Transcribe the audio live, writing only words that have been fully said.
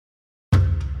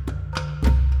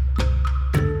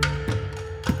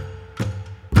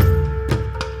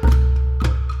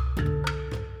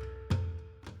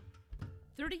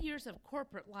years of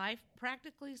corporate life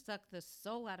practically sucked the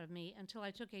soul out of me until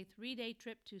I took a 3-day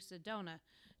trip to Sedona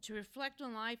to reflect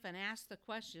on life and ask the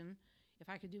question, if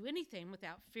I could do anything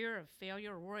without fear of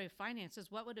failure or worry of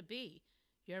finances, what would it be?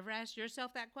 You ever asked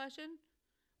yourself that question?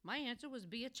 My answer was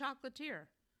be a chocolatier.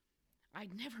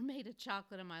 I'd never made a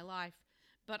chocolate in my life,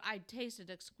 but I'd tasted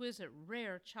exquisite,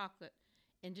 rare chocolate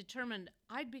and determined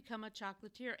I'd become a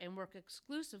chocolatier and work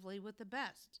exclusively with the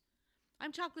best.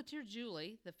 I'm Chocolatier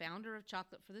Julie, the founder of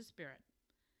Chocolate for the Spirit.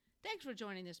 Thanks for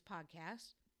joining this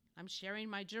podcast. I'm sharing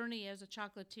my journey as a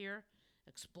chocolatier,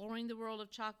 exploring the world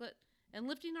of chocolate, and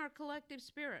lifting our collective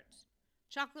spirits.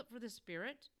 Chocolate for the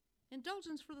Spirit,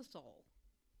 indulgence for the soul.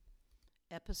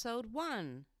 Episode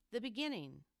 1, The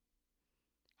Beginning.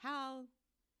 How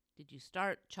did you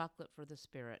start Chocolate for the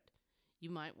Spirit?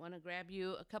 You might want to grab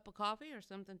you a cup of coffee or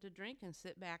something to drink and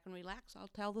sit back and relax. I'll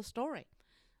tell the story.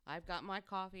 I've got my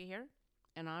coffee here,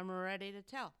 and I'm ready to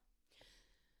tell.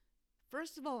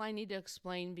 First of all, I need to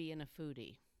explain being a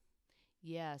foodie.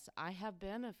 Yes, I have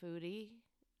been a foodie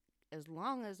as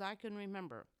long as I can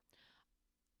remember.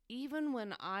 Even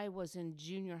when I was in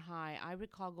junior high, I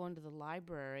recall going to the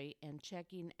library and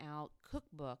checking out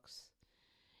cookbooks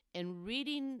and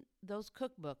reading those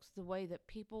cookbooks the way that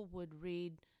people would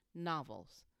read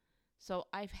novels. So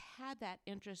I've had that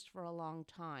interest for a long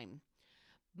time.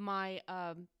 My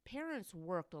parents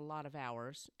worked a lot of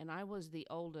hours, and I was the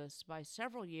oldest by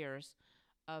several years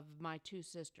of my two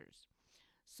sisters.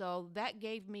 So that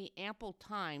gave me ample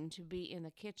time to be in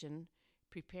the kitchen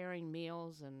preparing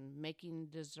meals and making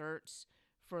desserts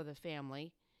for the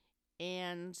family.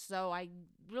 And so I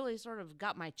really sort of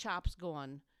got my chops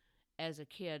going as a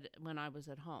kid when I was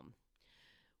at home.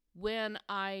 When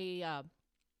I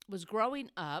was growing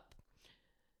up,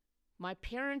 my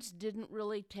parents didn't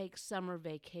really take summer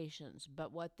vacations,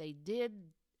 but what they did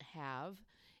have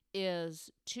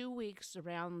is 2 weeks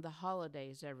around the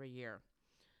holidays every year.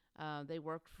 They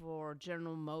worked for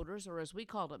General Motors, or as we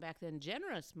called it back then,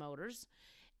 Generous Motors,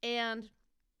 and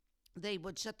they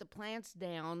would shut the plants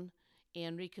down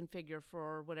and reconfigure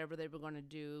for whatever they were going to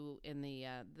do in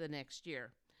the next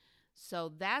year.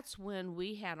 So that's when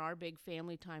we had our big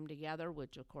family time together,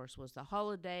 which of course was the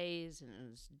holidays and it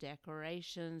was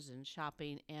decorations and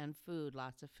shopping and food,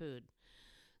 lots of food.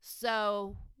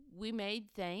 So we made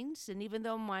things, and even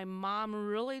though my mom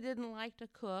really didn't like to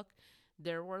cook,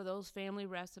 there were those family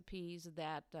recipes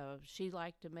that she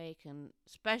liked to make, and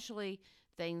especially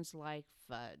things like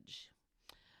fudge.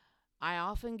 I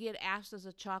often get asked as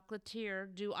a chocolatier,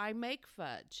 do I make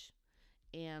fudge?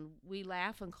 And we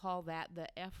laugh and call that the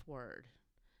F word.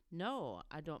 No,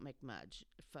 I don't make much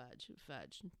fudge.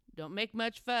 Don't make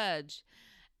much fudge.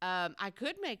 I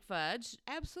could make fudge,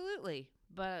 absolutely,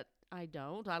 but I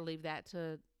don't. I leave that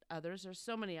to others. There's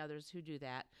so many others who do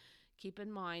that. Keep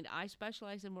in mind, I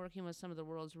specialize in working with some of the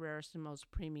world's rarest and most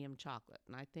premium chocolate,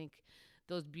 and I think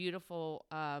those beautiful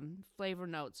flavor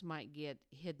notes might get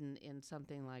hidden in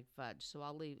something like fudge, so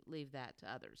I'll leave that to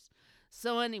others.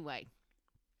 So anyway,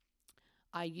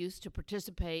 I used to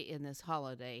participate in this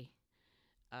holiday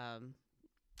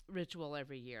ritual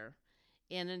every year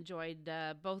and enjoyed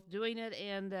both doing it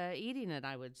and eating it,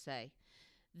 I would say.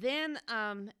 Then,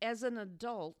 as an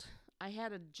adult, I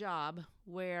had a job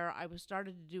where I was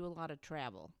started to do a lot of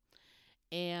travel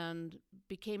and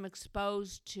became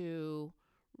exposed to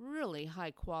really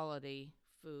high quality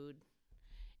food.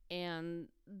 And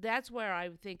that's where I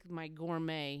think my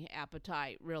gourmet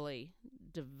appetite really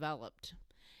developed.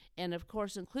 And of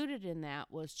course, included in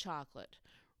that was chocolate,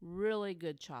 really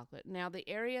good chocolate. Now, the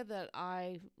area that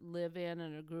I live in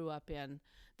and grew up in,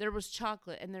 there was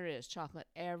chocolate, and there is chocolate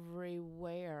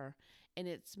everywhere, and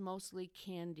it's mostly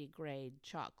candy grade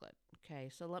chocolate. Okay,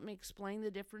 so let me explain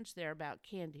the difference there about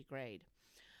candy grade.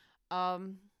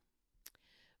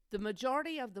 The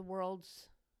majority of the world's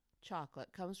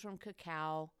chocolate comes from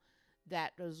cacao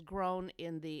that was grown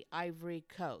in the Ivory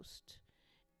Coast.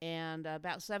 And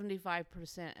about 75%,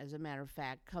 as a matter of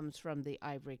fact, comes from the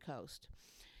Ivory Coast.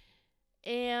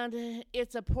 And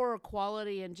it's a poorer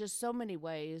quality in just so many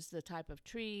ways, the type of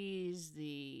trees,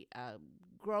 the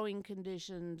growing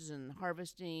conditions and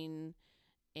harvesting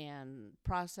and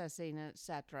processing,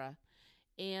 etc.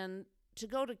 And to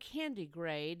go to candy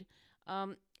grade,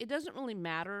 it doesn't really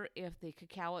matter if the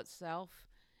cacao itself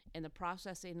and the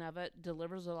processing of it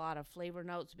delivers a lot of flavor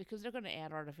notes, because they're going to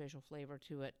add artificial flavor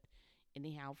to it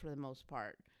anyhow for the most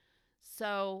part.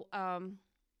 So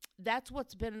that's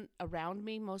what's been around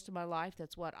me most of my life.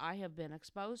 That's what I have been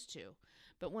exposed to.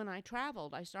 But when I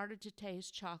traveled, I started to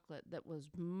taste chocolate that was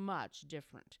much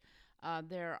different.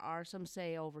 There are, some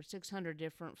say, over 600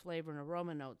 different flavor and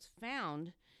aroma notes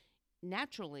found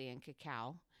naturally in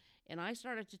cacao. And I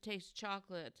started to taste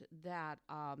chocolate that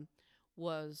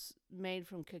was made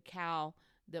from cacao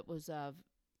that was of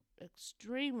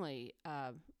extremely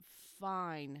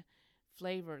fine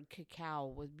flavored cacao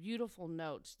with beautiful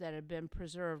notes that had been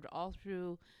preserved all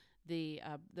through the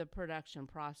production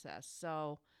process.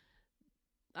 So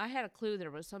I had a clue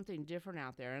there was something different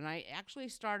out there, and I actually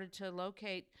started to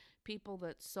locate people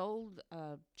that sold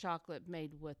chocolate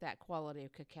made with that quality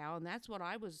of cacao, and that's what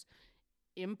I was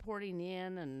importing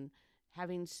in and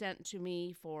having sent to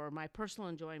me for my personal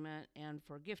enjoyment and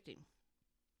for gifting.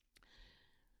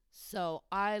 So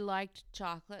I liked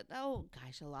chocolate. Oh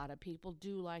gosh, a lot of people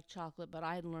do like chocolate, but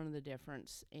I had learned the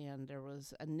difference, and there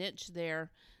was a niche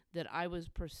there that I was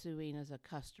pursuing as a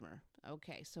customer.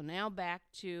 Okay, so now back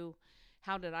to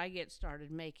how did I get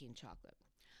started making chocolate?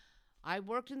 I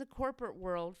worked in the corporate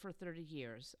world for 30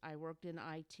 years. I worked in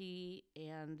IT,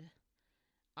 and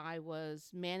I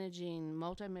was managing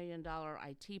multi-million dollar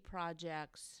IT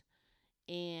projects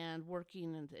and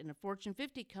working in a Fortune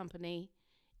 50 company.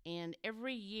 And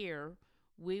every year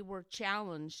we were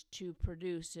challenged to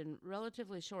produce in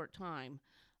relatively short time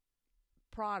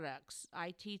products,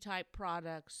 IT type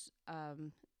products,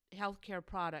 healthcare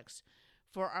products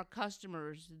for our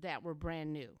customers that were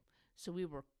brand new. So we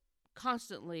were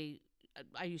constantly,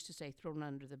 I used to say, thrown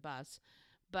under the bus,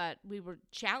 but we were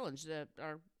challenged.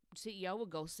 Our CEO would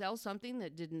go sell something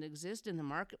that didn't exist in the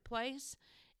marketplace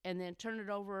and then turn it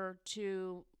over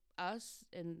to us,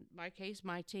 in my case,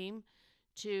 my team,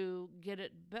 to get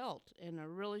it built in a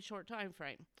really short time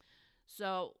frame.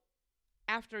 So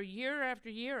after year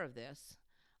of this,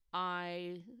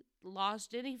 I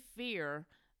lost any fear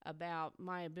about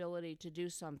my ability to do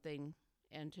something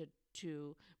and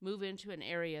to move into an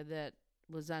area that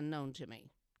was unknown to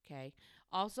me. Okay.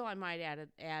 Also, I might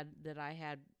add that I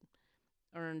had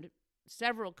earned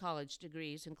several college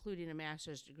degrees, including a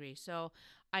master's degree. So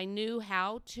I knew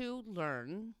how to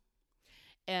learn.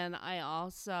 And I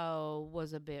also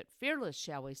was a bit fearless,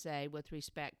 shall we say, with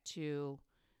respect to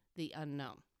the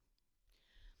unknown.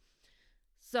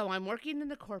 So I'm working in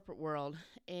the corporate world,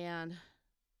 and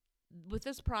with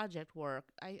this project work,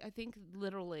 I think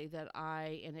literally that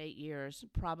I, in 8 years,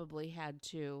 probably had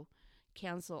to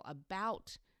cancel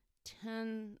about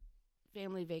 10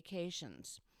 family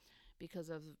vacations because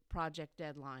of project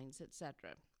deadlines,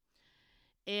 etc.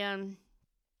 And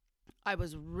I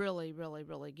was really, really,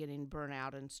 really getting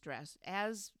burnout and stressed,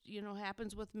 as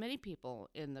happens with many people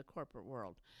in the corporate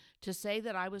world. To say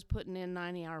that I was putting in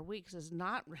 90-hour weeks is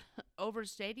not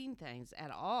overstating things at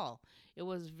all. It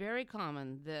was very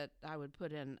common that I would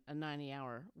put in a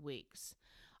 90-hour weeks.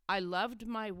 I loved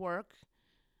my work,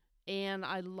 and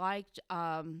I liked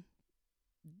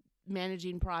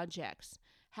managing projects.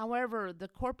 However, the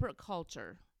corporate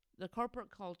culture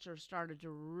started to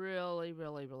really,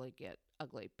 really, really get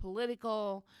ugly.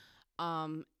 Political.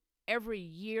 Um, every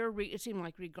year, it seemed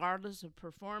like regardless of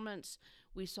performance,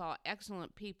 we saw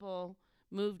excellent people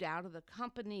moved out of the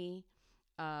company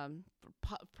for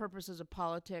purposes of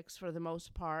politics for the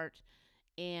most part.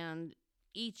 And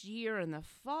each year in the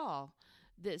fall,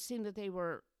 it seemed that they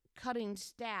were cutting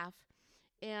staff.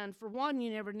 And for one,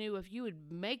 you never knew if you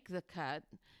would make the cut.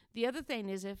 The other thing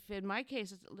is, if in my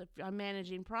case, if I'm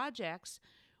managing projects,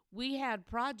 we had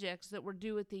projects that were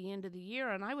due at the end of the year,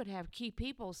 and I would have key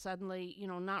people suddenly,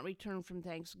 not return from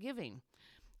Thanksgiving.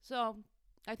 So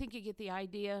I think you get the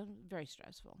idea. Very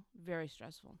stressful, very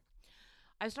stressful.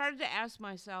 I started to ask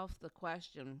myself the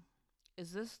question,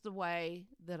 is this the way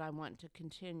that I want to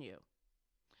continue?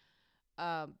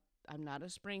 I'm not a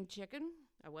spring chicken.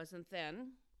 I wasn't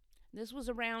then. This was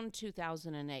around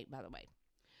 2008, by the way.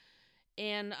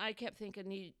 And I kept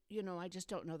thinking, I just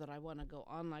don't know that I want to go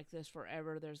on like this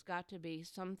forever. There's got to be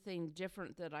something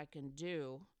different that I can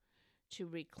do to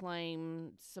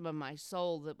reclaim some of my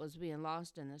soul that was being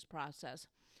lost in this process.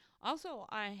 Also,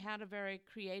 I had a very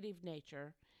creative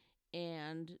nature,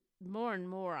 and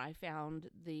more I found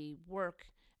the work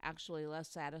actually less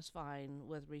satisfying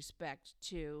with respect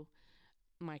to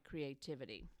my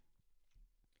creativity.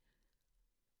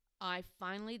 I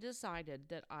finally decided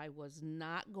that I was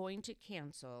not going to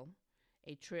cancel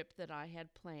a trip that I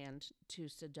had planned to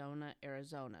Sedona,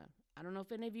 Arizona. I don't know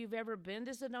if any of you have ever been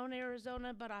to Sedona,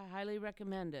 Arizona, but I highly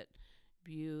recommend it.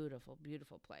 Beautiful,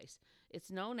 beautiful place. It's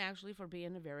known actually for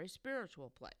being a very spiritual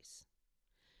place.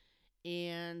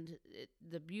 And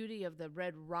the beauty of the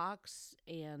red rocks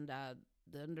and the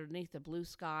underneath the blue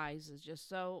skies is just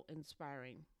so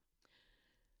inspiring.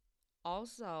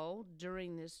 Also,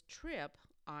 during this trip,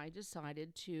 I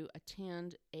decided to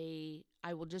attend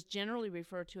I will just generally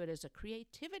refer to it as a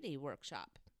creativity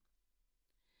workshop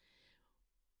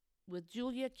with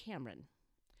Julia Cameron,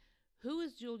 Who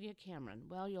is Julia Cameron?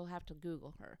 Well, you'll have to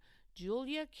Google her.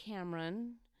 Julia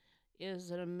Cameron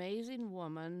is an amazing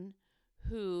woman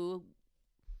who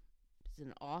is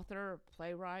an author,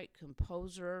 playwright,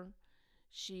 composer.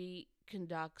 She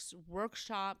conducts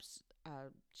workshops.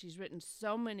 She's written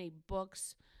so many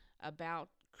books about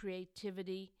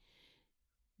creativity.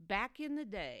 Back in the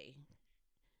day,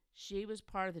 she was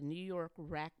part of the New York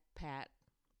Pack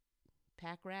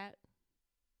Rat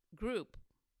group,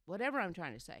 whatever I'm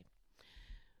trying to say,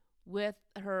 with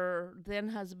her then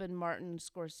husband Martin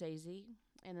Scorsese,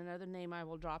 and another name I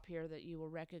will drop here that you will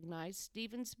recognize,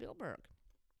 Steven Spielberg.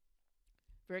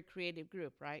 Very creative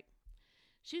group, right?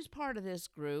 She was part of this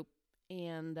group,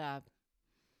 and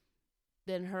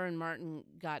then her and Martin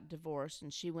got divorced,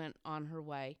 and she went on her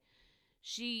way.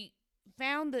 She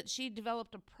found that she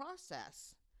developed a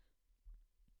process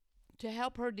to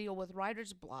help her deal with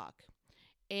writer's block,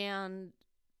 and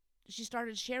she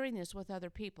started sharing this with other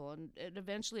people, and it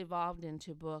eventually evolved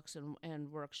into books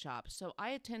and workshops. So I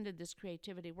attended this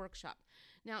creativity workshop.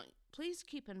 Now, please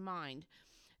keep in mind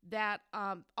that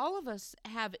all of us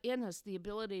have in us the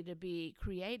ability to be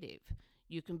creative.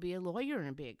 You can be a lawyer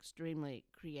and be extremely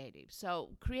creative.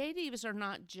 So creatives are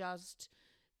not just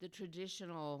the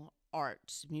traditional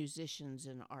arts, musicians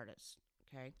and artists,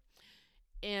 okay?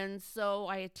 And so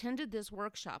I attended this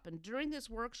workshop, and during this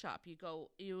workshop,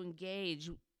 you engage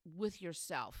with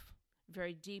yourself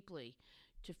very deeply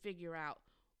to figure out,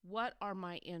 what are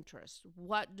my interests?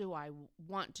 What do I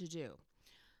want to do?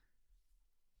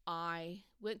 I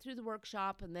went through the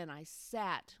workshop, and then I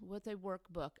sat with a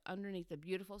workbook underneath the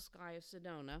beautiful sky of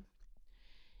Sedona,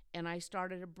 and I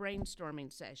started a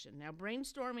brainstorming session. Now,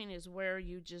 brainstorming is where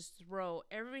you just throw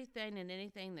everything and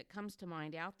anything that comes to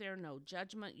mind out there, no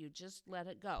judgment, you just let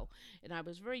it go. And I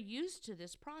was very used to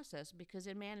this process because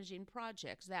in managing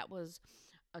projects, that was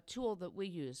a tool that we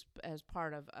use as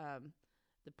part of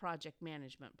the project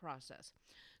management process.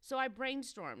 So I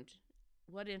brainstormed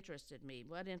what interested me,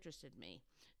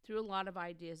 threw a lot of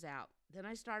ideas out. Then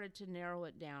I started to narrow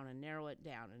it down and narrow it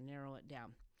down and narrow it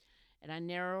down. And I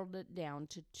narrowed it down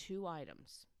to 2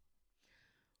 items.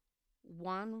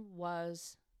 One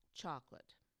was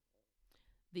chocolate.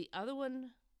 The other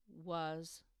one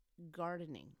was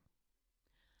gardening.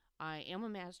 I am a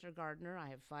master gardener. I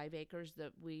have 5 acres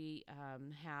that we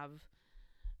have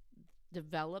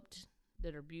developed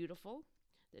that are beautiful,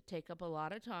 that take up a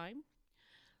lot of time.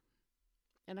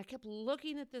 And I kept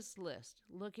looking at this list.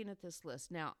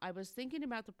 Now, I was thinking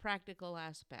about the practical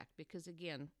aspect because,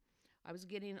 again, I was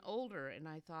getting older, and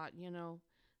I thought,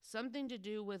 something to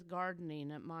do with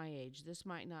gardening at my age, this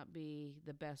might not be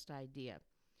the best idea.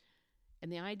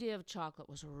 And the idea of chocolate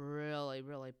was really,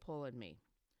 really pulling me.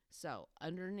 So,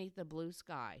 underneath the blue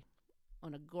sky,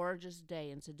 on a gorgeous day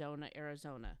in Sedona,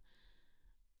 Arizona,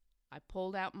 I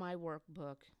pulled out my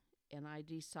workbook, and I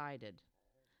decided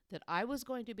that I was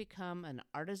going to become an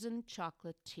artisan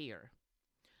chocolatier.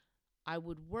 I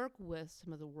would work with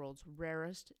some of the world's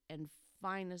rarest and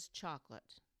finest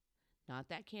chocolate, not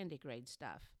that candy grade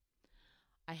stuff.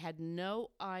 I had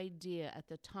no idea at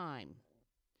the time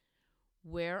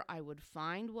where I would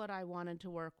find what I wanted to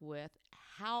work with,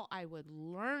 how I would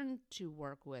learn to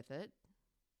work with it,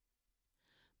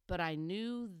 but I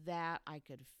knew that I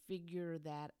could figure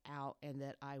that out and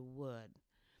that I would.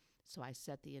 So I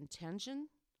set the intention,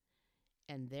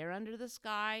 and there under the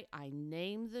sky, I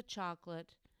named the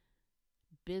chocolate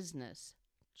Business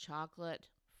Chocolate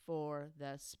for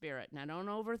the Spirit. Now, don't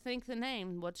overthink the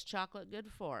name. What's chocolate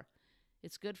good for?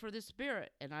 It's good for the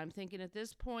spirit. And I'm thinking at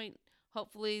this point,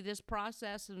 hopefully this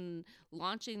process and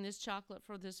launching this chocolate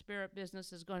for the spirit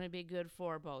business is going to be good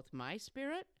for both my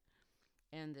spirit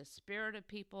and the spirit of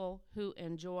people who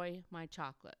enjoy my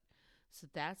chocolate. So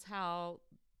that's how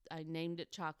I named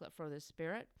it Chocolate for the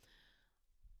Spirit.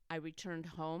 I returned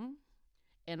home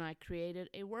and I created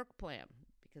a work plan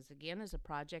because, again, as a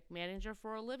project manager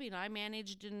for a living, I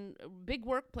managed in big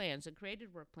work plans and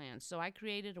created work plans. So I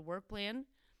created a work plan,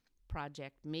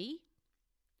 Project Me,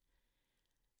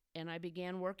 and I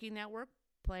began working that work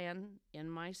plan in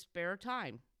my spare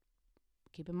time.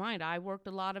 Keep in mind, I worked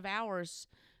a lot of hours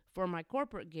for my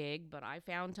corporate gig, but I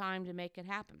found time to make it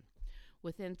happen.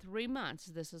 Within 3 months,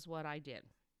 this is what I did.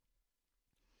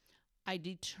 I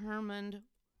determined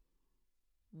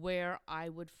where I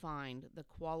would find the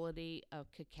quality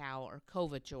of cacao or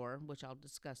couverture, which I'll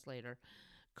discuss later,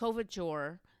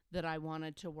 couverture that I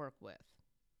wanted to work with.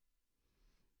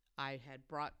 I had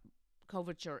brought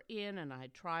couverture in and I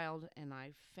trialed and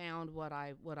I found what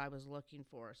I was looking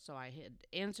for. So I had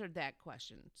answered that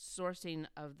question, sourcing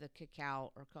of the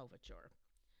cacao or couverture.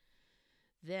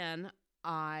 Then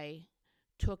I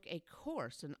took a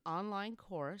course, an online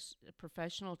course, a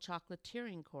professional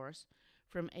chocolatiering course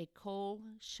from École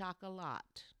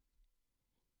Chocolat,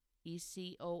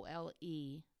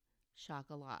 ECOLE,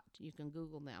 Chocolat. You can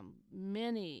Google them.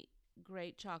 Many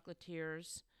great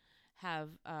chocolatiers have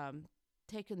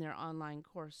taken their online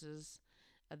courses.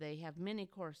 They have many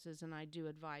courses, and I do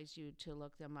advise you to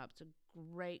look them up. It's a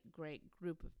great, great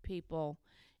group of people,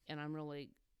 and I'm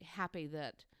really happy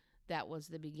that that was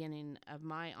the beginning of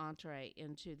my entree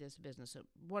into this business. A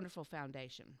wonderful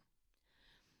foundation.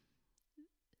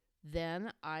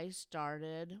 Then I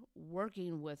started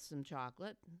working with some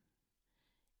chocolate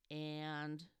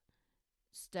and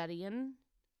studying,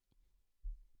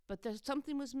 but there's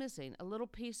something was missing, a little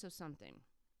piece of something.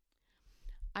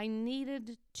 I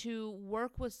needed to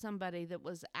work with somebody that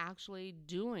was actually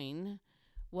doing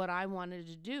what I wanted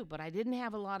to do, but I didn't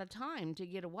have a lot of time to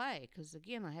get away because,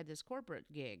 again, I had this corporate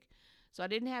gig. So I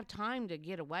didn't have time to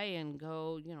get away and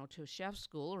go, to chef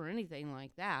school or anything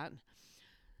like that.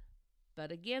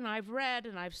 But again, I've read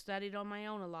and I've studied on my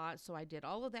own a lot, so I did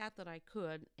all of that I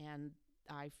could, and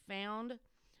I found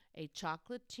a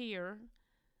chocolatier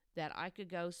that I could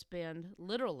go spend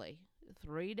literally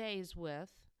 3 days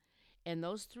with, and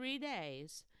those 3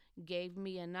 days gave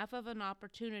me enough of an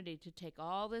opportunity to take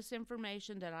all this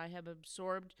information that I have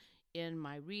absorbed in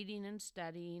my reading and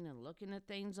studying and looking at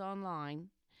things online,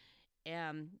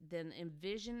 and then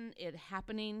envision it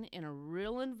happening in a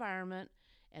real environment,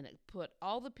 and it put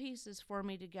all the pieces for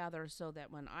me together so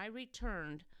that when I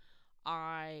returned,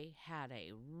 I had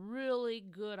a really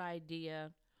good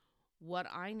idea what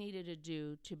I needed to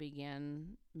do to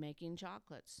begin making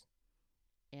chocolates.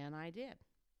 And I did.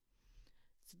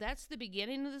 So that's the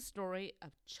beginning of the story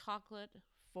of Chocolate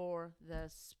for the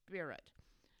Spirit.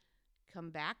 Come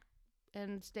back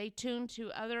and stay tuned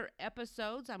to other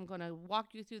episodes. I'm going to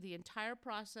walk you through the entire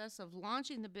process of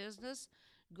launching the business.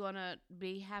 Going to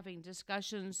be having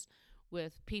discussions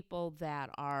with people that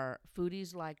are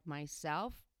foodies like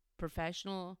myself,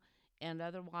 professional and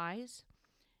otherwise.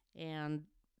 And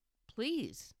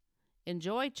please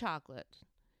enjoy chocolate.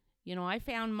 I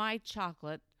found my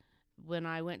chocolate when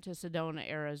I went to Sedona,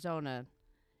 Arizona,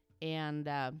 and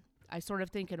I sort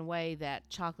of think in a way that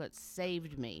chocolate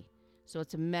saved me. So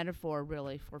it's a metaphor,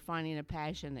 really, for finding a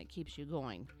passion that keeps you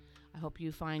going. I hope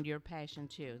you find your passion,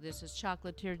 too. This is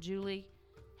Chocolatier Julie.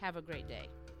 Have a great day.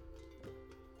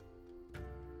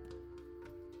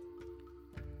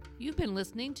 You've been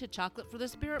listening to Chocolate for the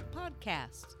Spirit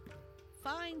podcast.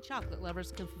 Fine chocolate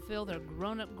lovers can fulfill their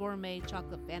grown-up gourmet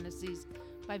chocolate fantasies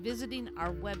by visiting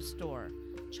our web store,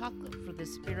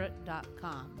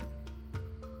 chocolateforthespirit.com.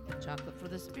 Chocolate for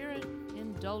the Spirit,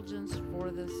 indulgence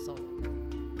for the soul.